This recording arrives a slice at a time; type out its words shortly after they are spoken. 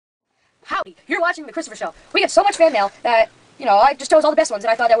Howdy, you're watching The Christopher Show. We get so much fan mail that, I just chose all the best ones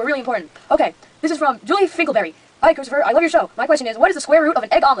that I thought that were really important. Okay, this is from Julie Finkelberry. Hi, Christopher, I love your show. My question is, what is the square root of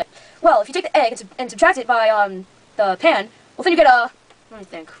an egg omelet? Well, if you take the egg and subtract it by, the pan, well, then you get let me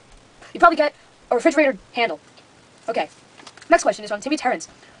think. You probably get a refrigerator handle. Okay, next question is from Timmy Terrence.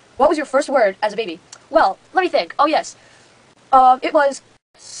 What was your first word as a baby? Well, let me think. Oh, yes. It was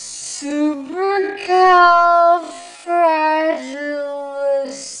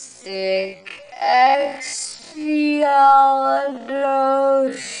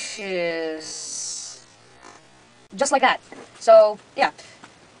Just like that. So, yeah.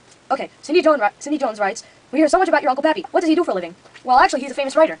 Okay, Cindy Jones writes, we hear so much about your Uncle Pappy. What does he do for a living? Well, actually, he's a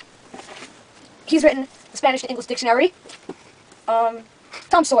famous writer. He's written the Spanish to English Dictionary, Tom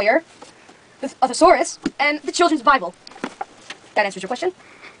Sawyer, the Thesaurus, and the Children's Bible. That answers your question.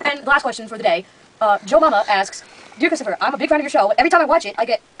 And the last question for the day, Joe Mama asks, Dear Christopher, I'm a big fan of your show, but every time I watch it, I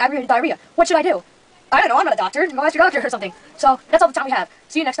get aggravated diarrhea. What should I do? I don't know, I'm not a doctor. Go ask your doctor or something. So, that's all the time we have.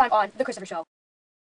 See you next time on The Christopher Show.